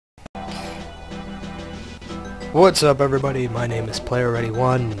What's up, everybody? My name is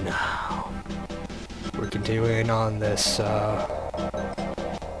PlayerReady1. We're continuing on this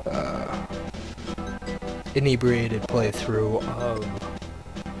inebriated playthrough of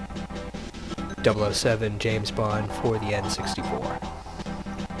 007 James Bond for the N64.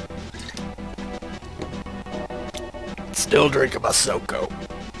 Still drinking my SoCo.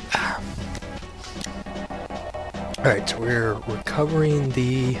 Alright, so we're recovering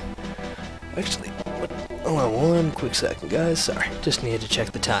the... Actually, hold on one quick second, guys. Sorry, just needed to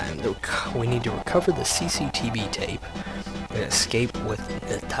check the time. We need to recover the CCTV tape and escape with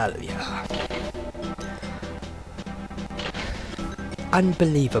Natalia.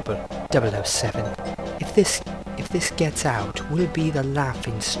 Unbelievable, 007. If this gets out, we'll be the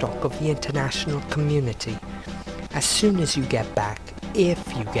laughingstock of the international community. As soon as you get back,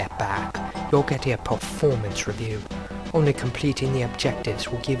 if you get back, you'll get a performance review. Only completing the objectives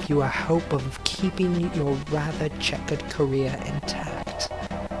will give you a hope of keeping your rather checkered career intact.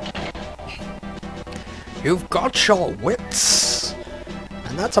 You've got your wits!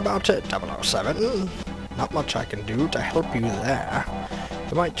 And that's about it, 007. Not much I can do to help you there.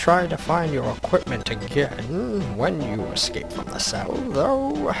 You might try to find your equipment again when you escape from the cell,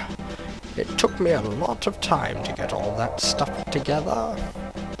 though it took me a lot of time to get all that stuff together.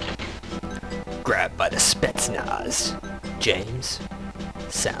 Grabbed by the Spetsnaz. James.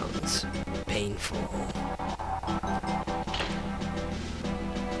 Sounds painful.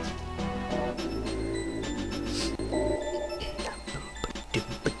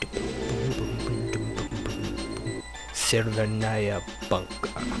 Sirvanaya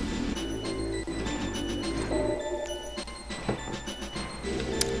Bunker.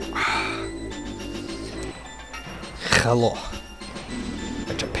 Hello.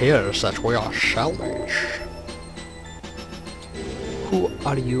 It appears that we are salvage. Who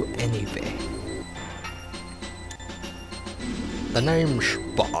are you anyway? The name's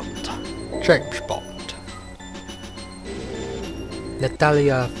Bond. James Bond.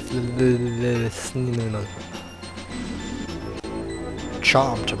 Natalia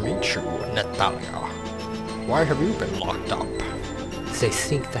Charmed to meet you, Natalia. Why have you been locked up? They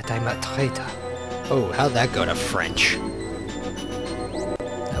think that I'm a traitor. Oh, how'd that go to French?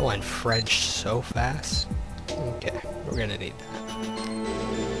 That went French so fast. Okay, we're gonna need that.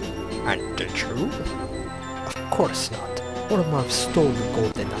 And did you? Of course not. Oromov stole the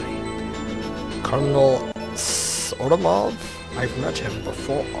GoldenEye. Colonel Oromov? I've met him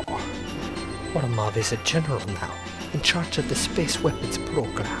before. Oromov is a general now, in charge of the space weapons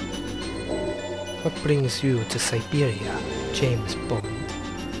program. What brings you to Siberia, James Bond?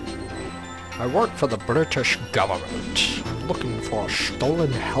 I work for the British government. I'm looking for a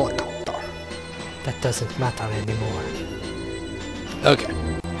stolen helicopter. That doesn't matter anymore. Okay.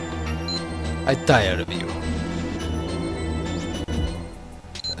 I'm tired of you.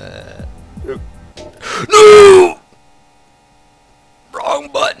 No! Wrong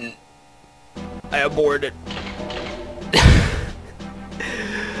button. I aborted.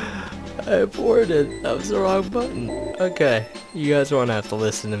 I aborted. That was the wrong button. Okay. You guys won't have to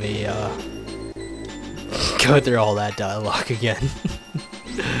listen to me, go through all that dialogue again.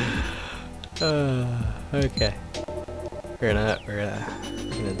 Okay. We're gonna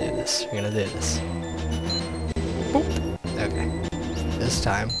do this. We're gonna do this. Boop. Okay. This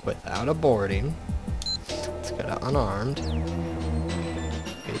time, without aborting. Let's go to unarmed.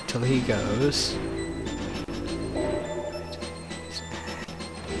 Wait till he goes.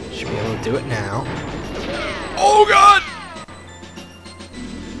 Should be able to do it now. Oh God!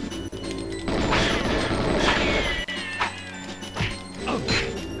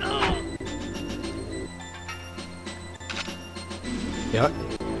 Yep,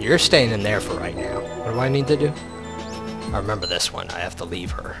 you're staying in there for right now. What do I need to do? I remember this one. I have to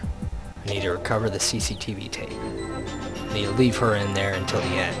leave her. I need to recover the CCTV tape. I need to leave her in there until the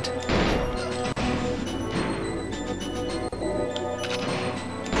end.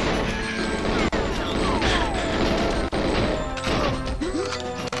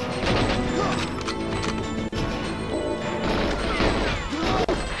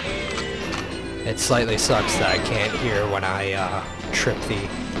 It slightly sucks that I can't hear when I trip the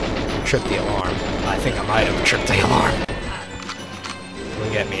alarm. I think I might have tripped the alarm.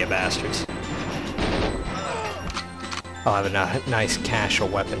 Don't get me, you bastards. I'll have a nice cache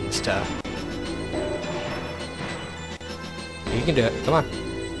of weapons to... You can do it. Come on.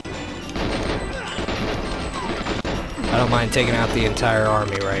 I don't mind taking out the entire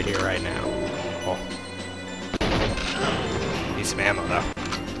army right here, right now. Oh. Need some ammo, though.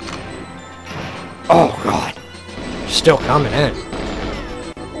 Oh, God. Still coming in.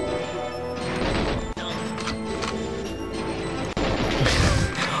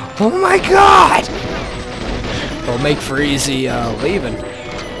 Oh my god! It'll make for easy leaving.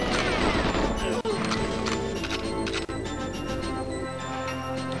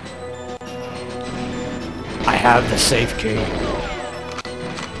 I have the safe key.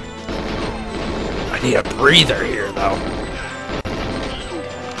 I need a breather here, though.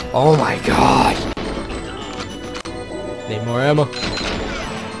 Oh my god. Need more ammo.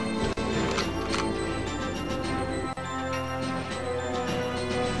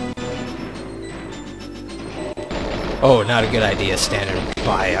 Oh, not a good idea standing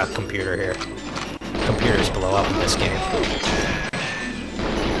by a computer here. Computers blow up in this game.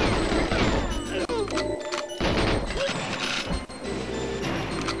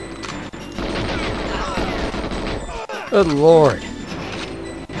 Good lord.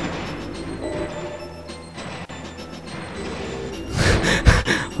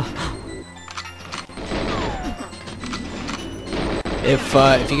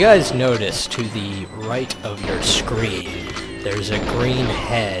 If you guys notice, to the right of your screen, there's a green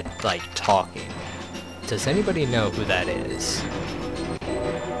head, like, talking. Does anybody know who that is?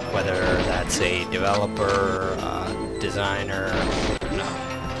 Whether that's a developer, designer, no.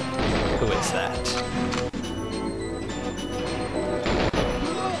 Who is that?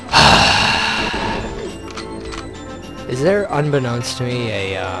 Is there, unbeknownst to me,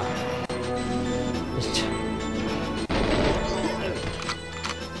 a,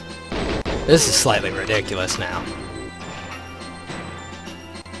 This is slightly ridiculous now.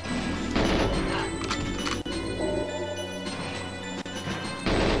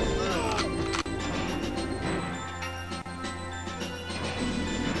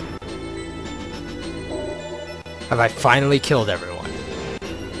 Have I finally killed everyone?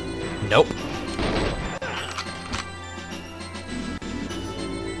 Nope.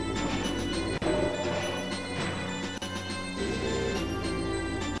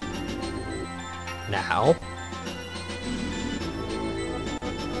 Now,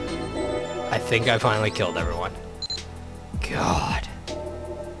 I think I finally killed everyone. God.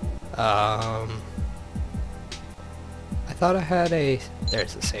 I thought I had a...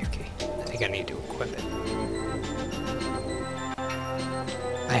 There's the safe key. I think I need to equip it.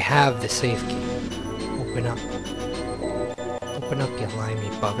 I have the safe key. Open up. Open up, you limey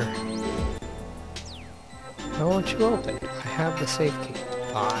bugger. Why won't you open? I have the safe key.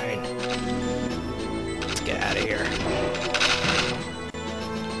 Fine. Get out of here.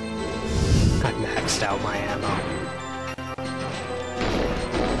 I maxed out my ammo.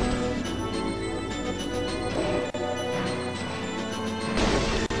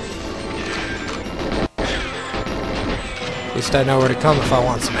 At least I know where to come if I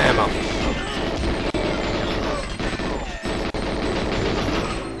want some ammo.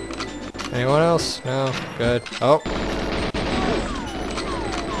 Anyone else? No? Good. Oh.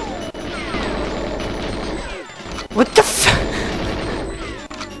 What the f-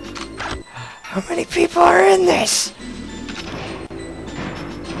 How many people are in this?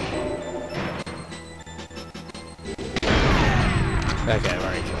 Okay, where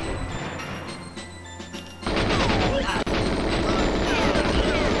are you?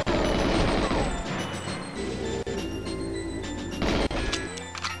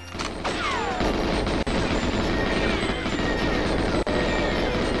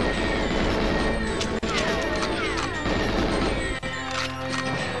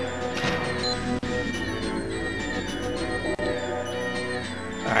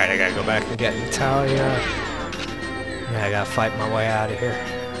 Alright, I gotta go back and get Natalia. Yeah, I gotta fight my way out of here.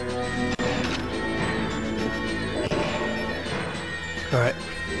 Alright.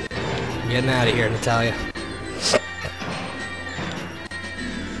 I'm getting out of here, Natalia.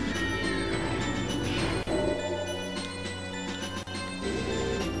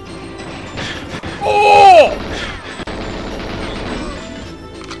 Oh!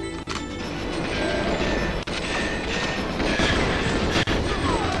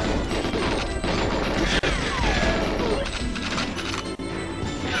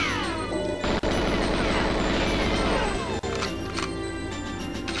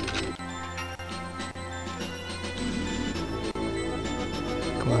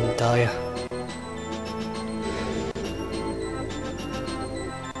 Come on, Natalia.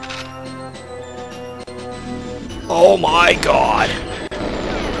 Oh my god!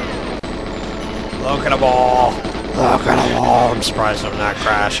 Look at them all! Look at them all! I'm surprised I'm not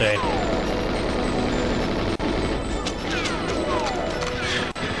crashing.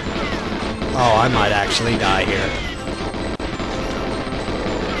 Oh, I might actually die here.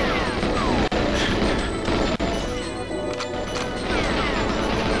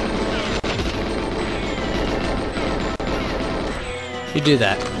 You do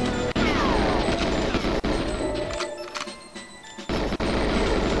that.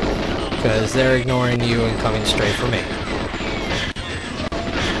 because they're ignoring you and coming straight for me.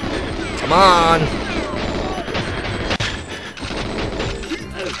 Come on!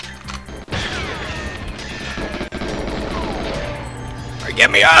 Get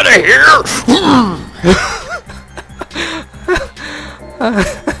me out of here!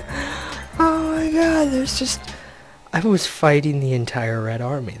 Oh my god, there's just... I was fighting the entire Red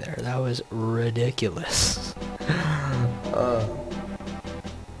Army there. That was ridiculous.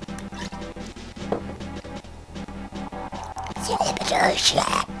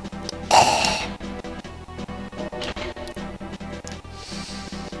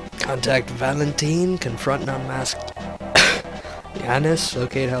 Contact Valentine, confront an unmasked Yanis,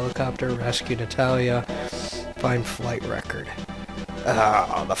 locate helicopter, rescue Natalia, find flight record.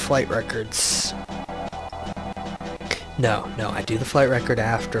 The flight records. No, I do the flight record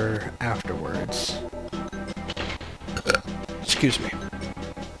afterwards. Excuse me.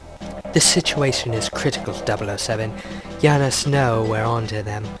 This situation is critical, 007. Yanis know we're onto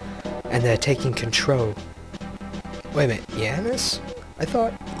them, and they're taking control. Wait a minute, Yanis? I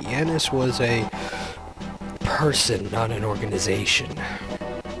thought Yanis was a person, not an organization.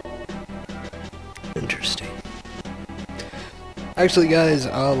 Interesting. Actually, guys,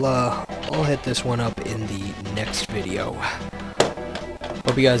 I'll hit this one up in the next video.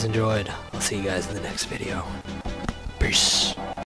 Hope you guys enjoyed. I'll see you guys in the next video. Peace.